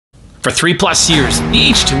For 3+ years, the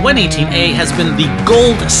HT118A has been the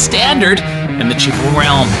gold standard in the CHEAP-O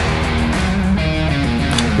realm.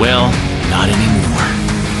 Well, not anymore.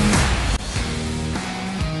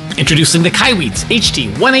 Introducing the KAIWEETS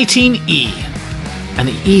HT118E, and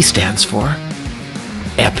the E stands for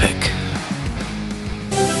Epic.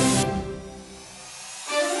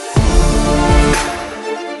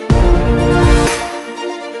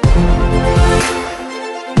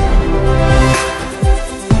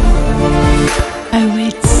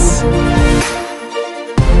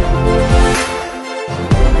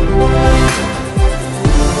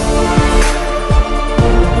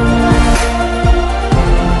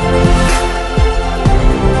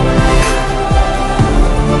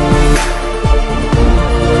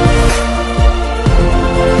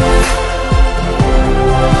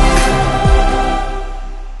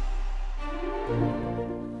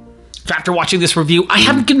 After watching this review, I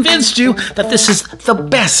haven't convinced you that this is the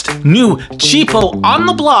best new CHEAP-O on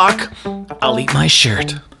the block, I'll eat my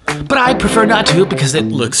shirt. But I prefer not to because it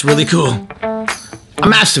looks really cool. A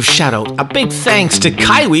massive shout out, a big thanks to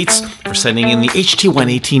KAIWEETS for sending in the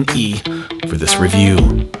HT118E for this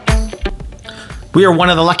review. We are one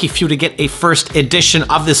of the lucky few to get a first edition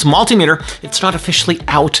of this multimeter. It's not officially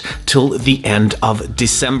out till the end of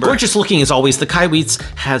December. Gorgeous looking as always, the KAIWEETS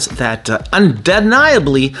has that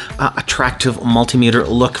undeniably attractive multimeter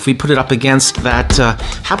look. If we put it up against that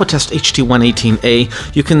HABOTEST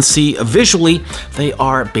HT118A, you can see visually they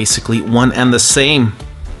are basically one and the same.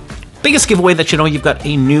 Biggest giveaway that you know you've got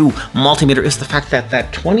a new multimeter is the fact that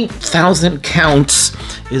that 20,000 counts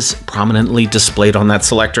is prominently displayed on that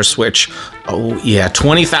selector switch. Oh yeah,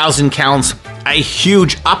 20,000 counts, a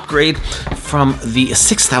huge upgrade from the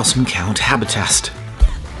 6,000 count HABOTEST.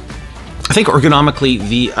 I think ergonomically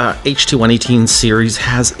the HT118 series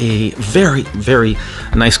has a very, very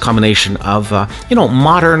nice combination of you know,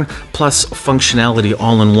 modern plus functionality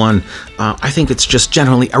all in one. I think it's just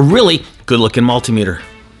generally a really good looking multimeter.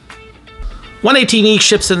 118E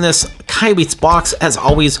ships in this KAIWEETS box. As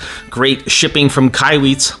always, great shipping from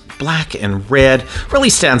KAIWEETS. Black and red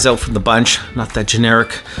really stands out from the bunch. Not that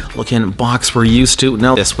generic looking box we're used to.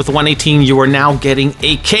 No, this with the 118, you are now getting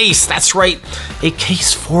a case. That's right, a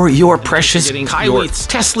case for your precious KAIWEETS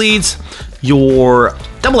test leads, your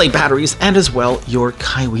AA batteries, and as well your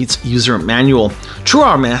KAIWEETS user manual. True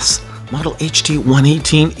RMS model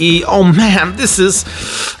HT118E. Oh man, this is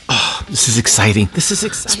exciting.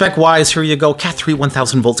 Spec-wise, here you go. Cat 3,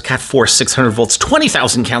 1000 volts, Cat 4, 600 volts,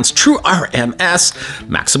 20,000 counts, true RMS,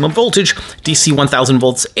 maximum voltage, DC 1000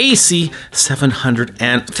 volts, AC 700,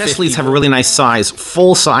 and test leads have a really nice size,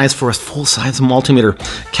 full size for a full-size multimeter.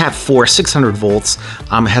 Cat 4, 600 volts,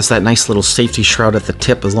 has that nice little safety shroud at the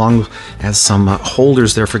tip, as long as some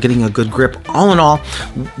holders there for getting a good grip. All in all,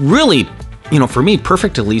 really, you know, for me,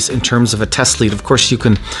 perfect at least in terms of a test lead. Of course, you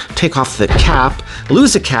can take off the cap,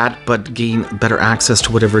 lose a cat, but gain better access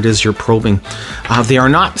to whatever it is you're probing. They are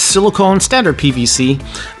not silicone, standard PVC,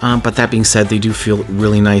 but that being said, they do feel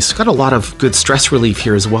really nice. Got a lot of good stress relief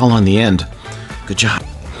here as well on the end. Good job.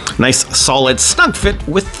 Nice, solid, snug fit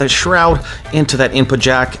with the shroud into that input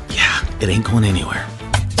jack. Yeah, it ain't going anywhere.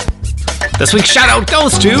 This week's shout out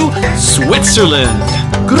goes to Switzerland.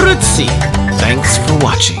 Grüezi. Thanks for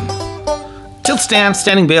watching. Tilt stand,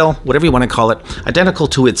 standing bail, whatever you want to call it, identical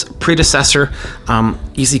to its predecessor.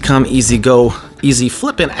 Easy come, easy go, easy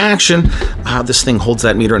flip in action. This thing holds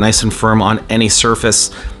that meter nice and firm on any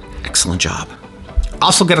surface. Excellent job.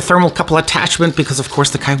 Also get a thermocouple attachment because of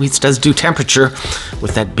course the KAIWEETS does do temperature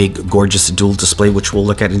with that big gorgeous dual display, which we'll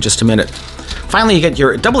look at in just a minute. Finally, you get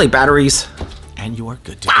your AA batteries, and you are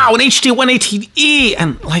good to go. Wow, an HT118E!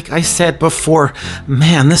 And like I said before,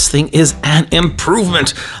 man, this thing is an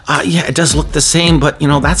improvement. Yeah, it does look the same, but you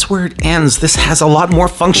know, that's where it ends. This has a lot more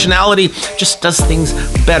functionality, just does things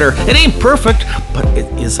better. It ain't perfect, but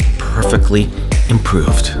it is perfectly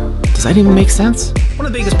improved. Does that even make sense? One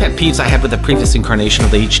of the biggest pet peeves I had with the previous incarnation of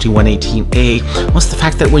the HT118A was the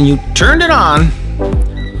fact that when you turned it on,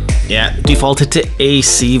 yeah, defaulted to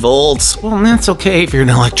AC volts. Well, that's okay if you're an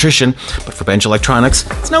electrician, but for bench electronics,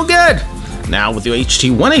 it's no good. Now with the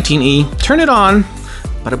HT118E, turn it on,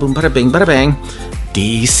 bada boom, bada bing, bada bang,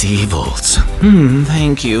 DC volts.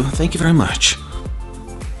 Thank you very much.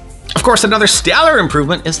 Of course, another stellar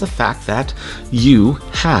improvement is the fact that you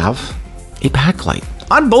have a backlight.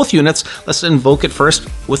 On both units, let's invoke it first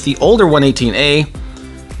with the older 118A.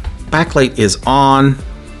 Backlight is on.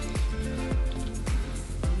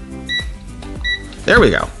 There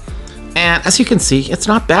we go. And as you can see, it's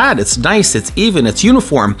not bad. It's nice, it's even, it's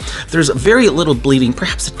uniform. There's very little bleeding,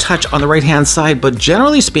 perhaps a touch on the right-hand side, but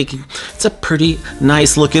generally speaking, it's a pretty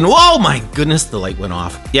nice looking, oh my goodness, the light went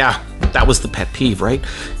off. Yeah, That was the pet peeve, right?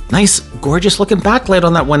 Nice, gorgeous looking backlight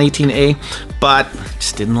on that 118A, but it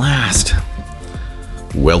just didn't last.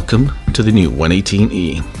 Welcome to the new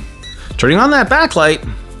 118E. Turning on that backlight,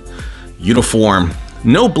 uniform,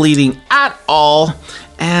 no bleeding at all,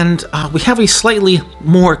 and we have a slightly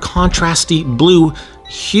more contrasty blue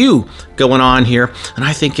hue going on here, and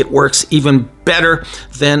I think it works even better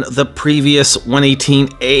than the previous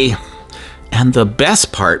 118A. And the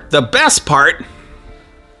best part, the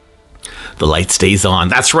light stays on.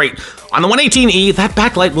 That's right, on the 118E, that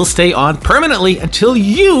backlight will stay on permanently until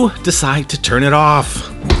you decide to turn it off.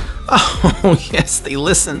 Oh yes, they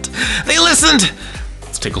listened. They listened!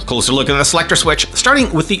 Let's take a closer look at the selector switch,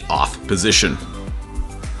 starting with the off position.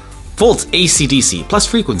 Volts AC-DC plus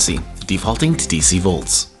frequency, defaulting to DC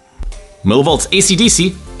volts. Millivolts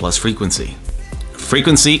AC-DC plus frequency.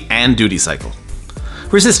 Frequency and duty cycle.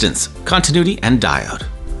 Resistance, continuity and diode.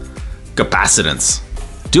 Capacitance.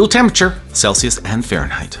 Dual temperature, Celsius and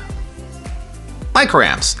Fahrenheit.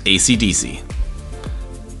 Microamps, AC-DC.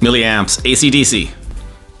 Milliamps, AC-DC.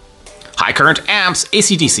 High current amps,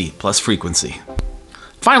 AC-DC plus frequency.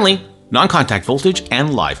 Finally, non-contact voltage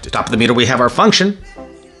and live. Top of the meter we have our function,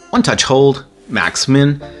 one touch hold, max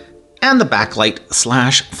min, and the backlight /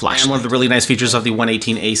 flash. And one of the really nice features of the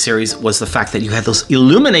 118A series was the fact that you had those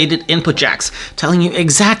illuminated input jacks telling you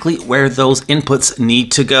exactly where those inputs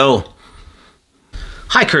need to go.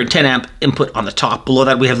 High current 10 amp input on the top. Below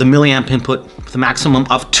that we have the milliamp input with a maximum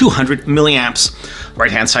of 200 milliamps.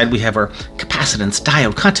 Right hand side we have our capacitance,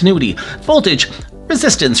 diode, continuity, voltage,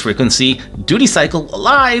 resistance, frequency, duty cycle,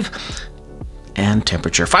 live, and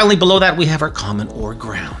temperature. Finally below that we have our common or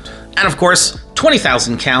ground. And of course,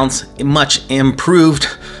 20,000 counts, much improved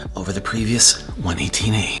over the previous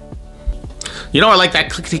 118A. You know, I like that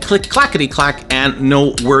clickety-click, clackety-clack, and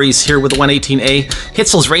no worries here with the 118A.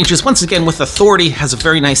 Hits those ranges, once again, with authority, has a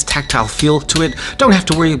very nice tactile feel to it. Don't have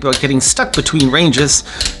to worry about getting stuck between ranges.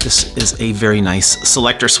 This is a very nice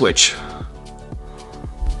selector switch.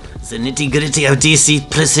 The nitty-gritty of DC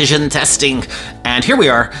precision testing. And here we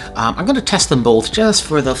are. I'm going to test them both just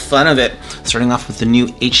for the fun of it. Starting off with the new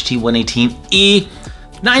HT118E,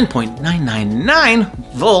 9.999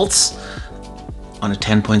 volts on a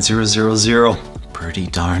 10.000. Pretty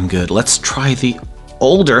darn good. Let's try the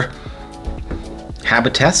older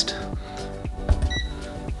HABOTEST.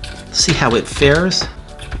 See how it fares.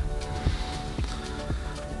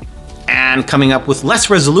 And coming up with less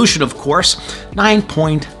resolution, of course,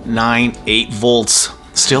 9.98 volts.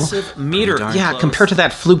 Still, meter. Yeah, close. Compared to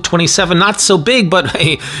that Fluke 27, not so big, but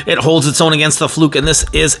hey, it holds its own against the Fluke, and this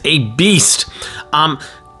is a beast.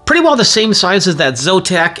 Pretty well the same size as that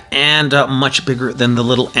Zotac, and much bigger than the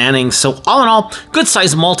little Anning. So all in all, good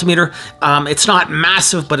size multimeter. It's not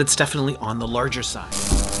massive, but it's definitely on the larger side.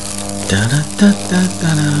 Got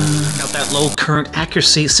that low current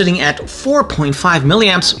accuracy sitting at 4.5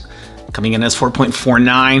 milliamps. Coming in as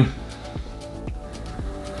 4.49.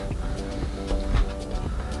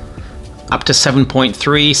 Up to 7.3,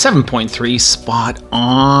 7.3 spot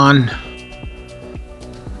on.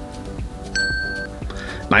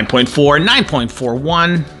 9.4,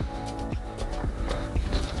 9.41.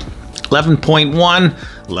 11.1,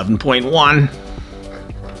 11.1.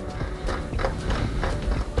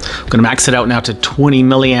 I'm gonna max it out now to 20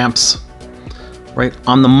 milliamps. Right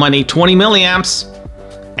on the money, 20 milliamps.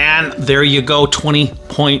 And there you go,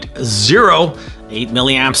 20.08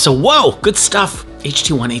 milliamps. So whoa, good stuff,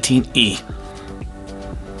 HT118E.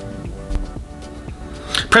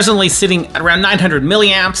 Presently sitting at around 900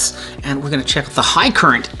 milliamps, and we're gonna check the high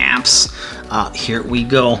current amps. Here we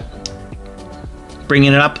go.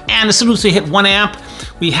 Bringing it up, and as soon as we hit 1 amp,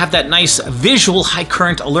 we have that nice visual high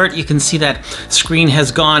current alert. You can see that screen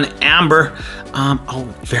has gone amber. Oh,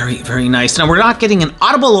 very, very nice. Now we're not getting an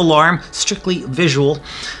audible alarm, strictly visual.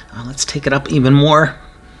 Let's take it up even more.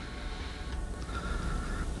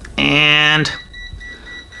 And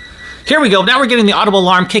here we go. Now we're getting the audible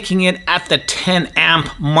alarm kicking in at the 10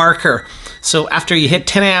 amp marker. So after you hit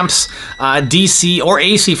 10 amps, DC or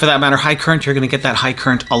AC for that matter, high current, you're gonna get that high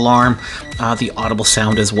current alarm, the audible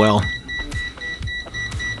sound as well.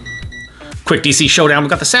 Quick DC showdown. We've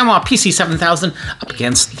got the Sanwa PC7000 up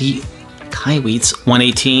against the KAIWEETS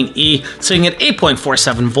 118E, sitting at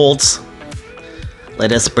 8.47 volts.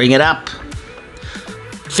 Let us bring it up.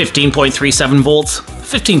 15.37 volts,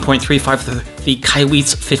 15.35 for the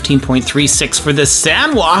KAIWEETS, 15.36 for the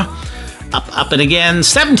Sanwa. Up and again,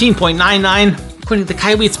 17.99 according to the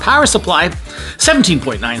KAIWEETS power supply,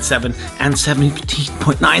 17.97 and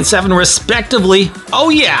 17.97 respectively. Oh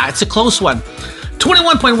yeah, it's a close one.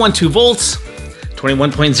 21.12 volts,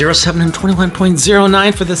 21.07 and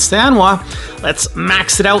 21.09 for the Sanwa. Let's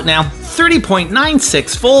max it out now.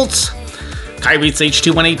 30.96 volts. KAIWEETS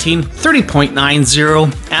HT118,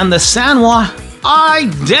 30.90. And the Sanwa,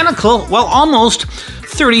 identical, well, almost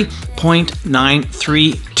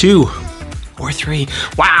 30.932. Or 3.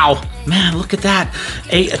 Wow, man, look at that.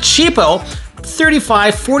 A cheapo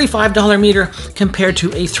 $35, $45 meter compared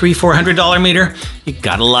to a $300-$400 meter. You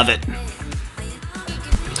gotta love it.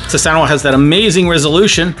 So Sanwa has that amazing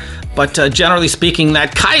resolution, but generally speaking,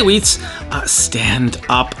 that KAIWEETS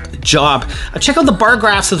stand-up job. Check out the bar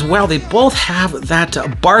graphs as well. They both have that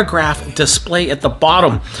bar graph display at the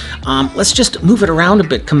bottom. Let's just move it around a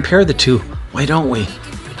bit, compare the two. Why don't we?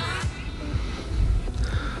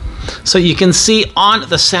 So you can see on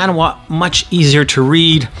the Sanwa, much easier to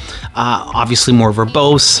read, obviously more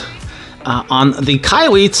verbose. On the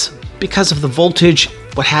KAIWEETS, because of the voltage,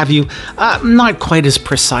 what have you, not quite as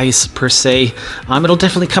precise per se. It'll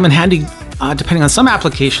definitely come in handy depending on some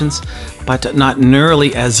applications, but not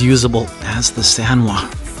nearly as usable as the Sanwa.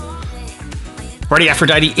 Righty,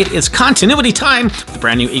 Aphrodite, it is continuity time with the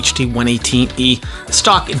brand new HT118E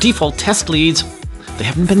stock default test leads. They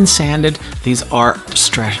haven't been sanded. These are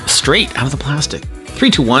straight out of the plastic.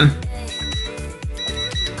 3, 2, 1.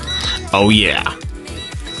 Oh yeah.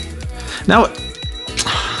 Now,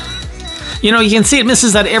 you know, you can see it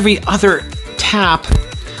misses at every other tap,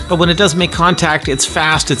 but when it does make contact, it's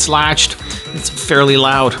fast, it's latched, it's fairly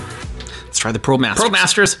loud. Let's try the ProMasters.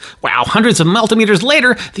 ProMasters, wow, hundreds of multimeters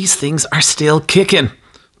later, these things are still kicking.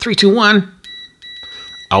 3, 2, 1.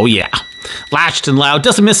 Oh yeah. Latched and loud,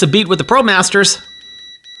 doesn't miss a beat with the ProMasters.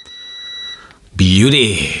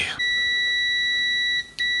 Beauty.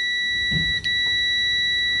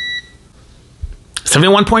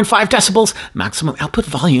 .5 decibels, maximum output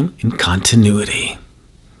volume in continuity.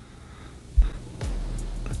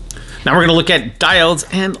 Now we're going to look at diodes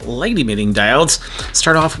and light emitting diodes.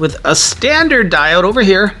 Start off with a standard diode over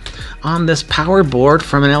here on this power board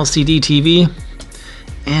from an LCD TV.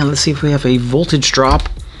 And let's see if we have a voltage drop.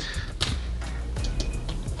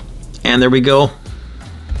 And there we go.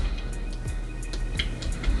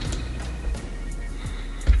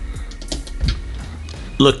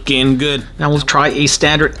 Looking good. Now we'll try a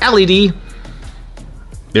standard LED.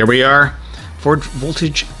 There we are. Forward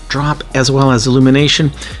voltage drop as well as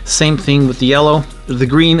illumination. Same thing with the yellow. The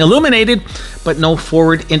green illuminated, but no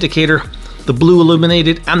forward indicator. The blue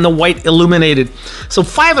illuminated and the white illuminated. So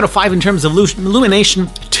 5 out of 5 in terms of illumination,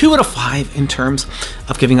 2 out of 5 in terms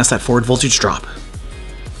of giving us that forward voltage drop.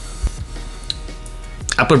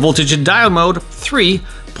 Output voltage in diode mode,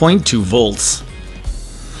 3.2 volts.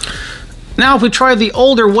 Now if we try the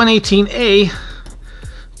older 118A,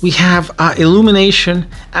 we have illumination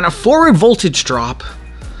and a forward voltage drop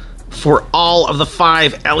for all of the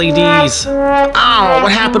 5 LEDs. Oh,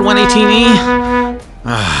 what happened, 118E?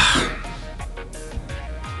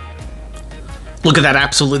 Look at that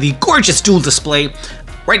absolutely gorgeous dual display.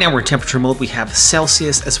 Right now we're in temperature mode. We have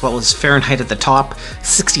Celsius as well as Fahrenheit at the top,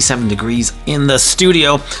 67 degrees in the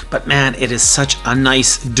studio. But man, it is such a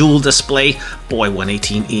nice dual display. Boy,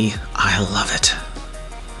 118E, I love it.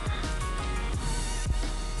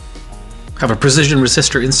 Have a precision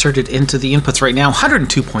resistor inserted into the inputs right now.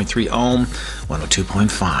 102.3 ohm,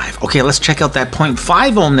 102.5. Okay, let's check out that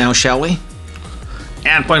 0.5 ohm now, shall we?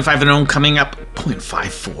 And 0.5 ohm coming up,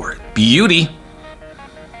 0.54. Beauty.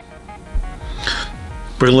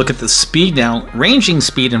 We're going to look at the speed now. Ranging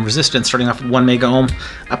speed and resistance starting off at 1 mega ohm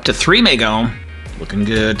up to 3 mega ohm. Looking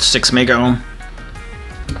good. 6 mega ohm.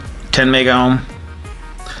 10 mega ohm.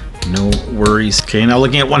 No worries. Okay, now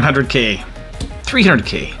looking at 100K.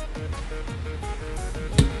 300K.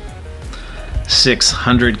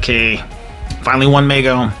 600K. Finally 1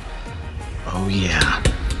 mega ohm. Oh yeah.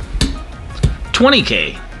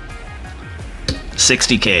 20K.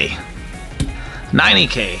 60K.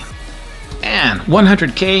 90K. And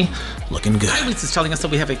 100K, looking good. KAIWEETS is telling us that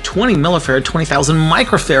we have a 20 millifarad, 20,000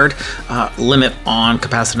 microfarad limit on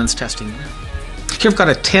capacitance testing. Here we've got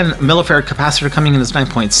a 10 millifarad capacitor coming in as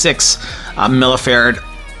 9.6 millifarad.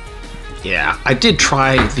 Yeah, I did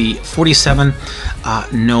try the 47,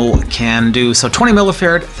 no can do. So 20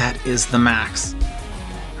 millifarad, that is the max.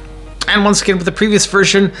 And once again, with the previous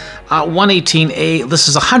version, 118A, this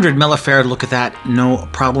is 100 millifarad. Look at that, no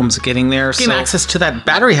problems getting there. Gain access to that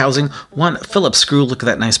battery housing, 1 Phillips screw. Look at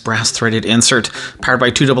that nice brass threaded insert, powered by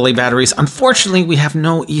 2 AA batteries. Unfortunately, we have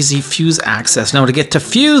no easy fuse access. Now, to get to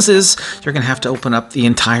fuses, you're gonna have to open up the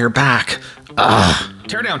entire back. Ugh.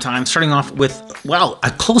 Teardown time, starting off with, well,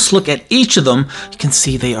 a close look at each of them. You can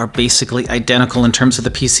see they are basically identical in terms of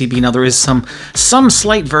the PCB. Now, there is some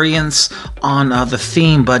slight variance on the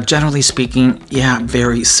theme, but generally speaking, yeah,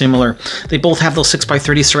 very similar. They both have those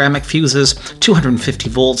 6x30 ceramic fuses, 250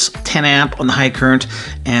 volts, 10 amp on the high current,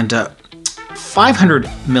 and 500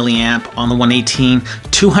 milliamp on the 118,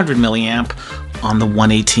 200 milliamp on the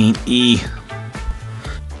 118E.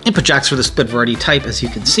 Input jacks for the split variety type, as you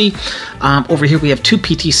can see. Over here we have 2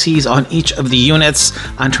 PTCs on each of the units.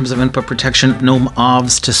 In terms of input protection, no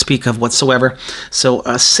OVs to speak of whatsoever. So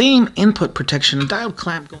same input protection, diode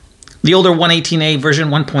clamp. The older 118A version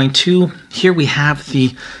 1.2. Here we have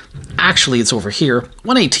the, actually it's over here,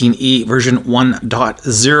 118E version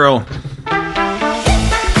 1.0.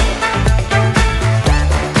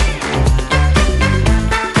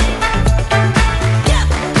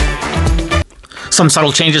 Some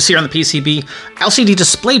subtle changes here on the PCB. LCD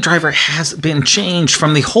display driver has been changed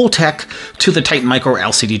from the Holtec to the Titan Micro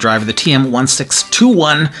LCD driver, the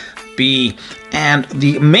TM1621B. And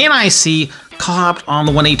the main IC copped on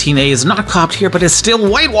the 118A is not copped here, but it's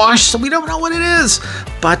still whitewashed, so we don't know what it is.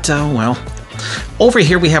 But, well, over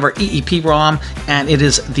here we have our EEPROM, and it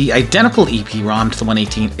is the identical EEPROM to the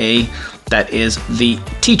 118A. That is the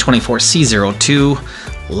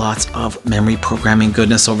T24C02. Lots of memory programming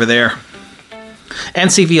goodness over there.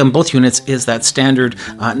 NCV on both units is that standard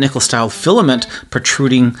nickel-style filament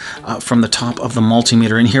protruding from the top of the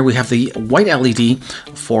multimeter. And here we have the white LED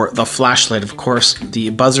for the flashlight, of course, the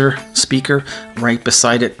buzzer speaker right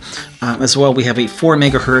beside it. As well, we have a 4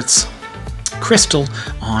 megahertz crystal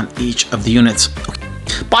on each of the units.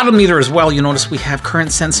 Bottom meter as well, you notice we have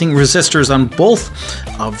current sensing resistors on both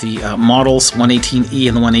of the models, 118E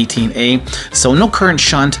and the 118A. So no current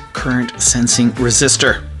shunt, current sensing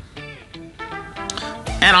resistor.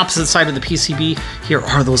 And opposite side of the PCB, here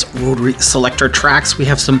are those rotary selector tracks. We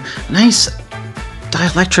have some nice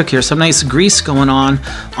dielectric here, some nice grease going on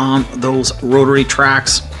those rotary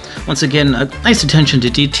tracks. Once again, a nice attention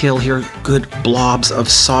to detail here, good blobs of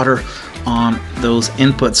solder on those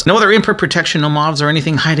inputs. No other input protection, no MOVs or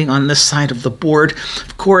anything hiding on this side of the board.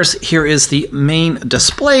 Of course, here is the main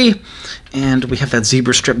display, and we have that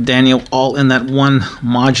zebra strip Daniel all in that one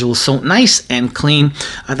module. So nice and clean.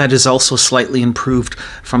 That is also slightly improved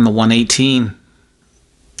from the 118.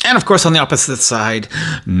 And of course, on the opposite side,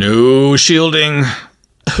 no shielding.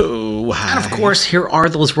 Oh, hi. And of course, here are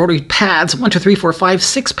those rotary pads. 1, 2, 3, 4, 5,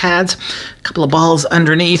 6 pads. A couple of balls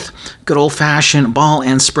underneath. Good old-fashioned ball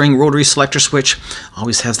and spring rotary selector switch.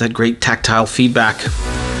 Always has that great tactile feedback.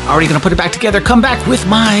 Already going to put it back together. Come back with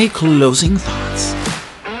my closing thoughts.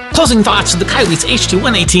 Closing thoughts of the KAIWEETS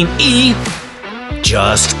HT118E.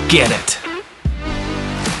 Just get it.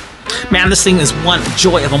 Man, this thing is one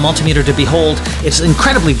joy of a multimeter to behold. It's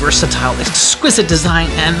incredibly versatile, exquisite design,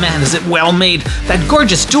 and man, is it well made. That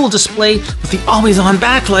gorgeous dual display with the always-on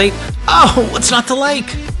backlight. Oh, what's not to like?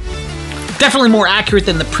 Definitely more accurate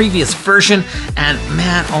than the previous version, and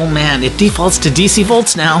man, oh man, it defaults to DC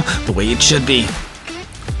volts now, the way it should be.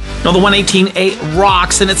 No, the 118A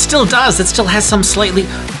rocks, and it still does. It still has some slightly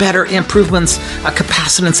better improvements.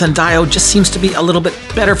 Capacitance and diode just seems to be a little bit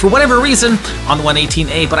better for whatever reason on the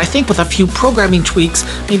 118A, but I think with a few programming tweaks,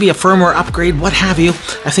 maybe a firmware upgrade, what have you,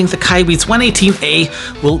 I think the KAIWEETS 118A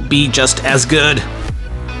will be just as good.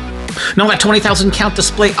 No, that 20,000 count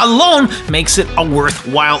display alone makes it a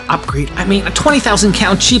worthwhile upgrade. I mean, a 20,000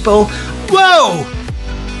 count cheapo, whoa!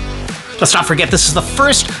 Let's not forget, this is the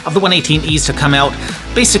first of the 118Es to come out.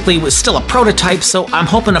 Basically, it was still a prototype, so I'm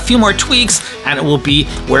hoping a few more tweaks, and it will be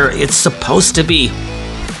where it's supposed to be.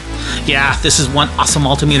 Yeah, this is one awesome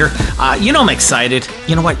multimeter. You know I'm excited.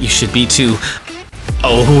 You know what? You should be too.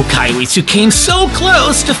 Oh, KAIWEETS, you came so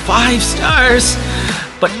close to 5 stars.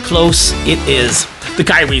 But close it is. The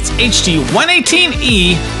KAIWEETS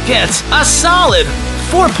HT118E gets a solid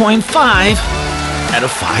 4.5 out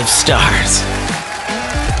of 5 stars.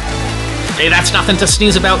 Hey, that's nothing to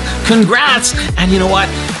sneeze about. Congrats! And you know what?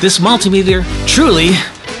 This multimeter truly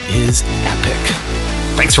is epic.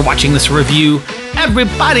 Thanks for watching this review,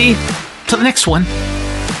 everybody. Till the next one,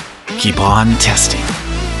 keep on testing.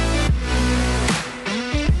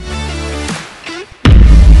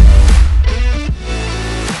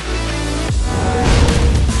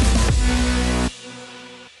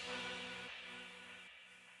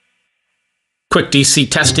 Quick DC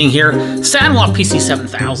testing here. Sandwalk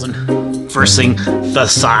PC7000 versing the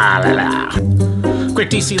Salala. Quick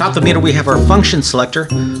DC. Top of the meter we have our function selector,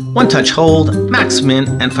 one touch hold, max min,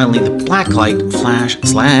 and finally the Backlight flash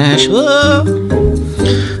slash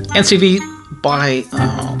NCV by,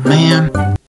 oh man.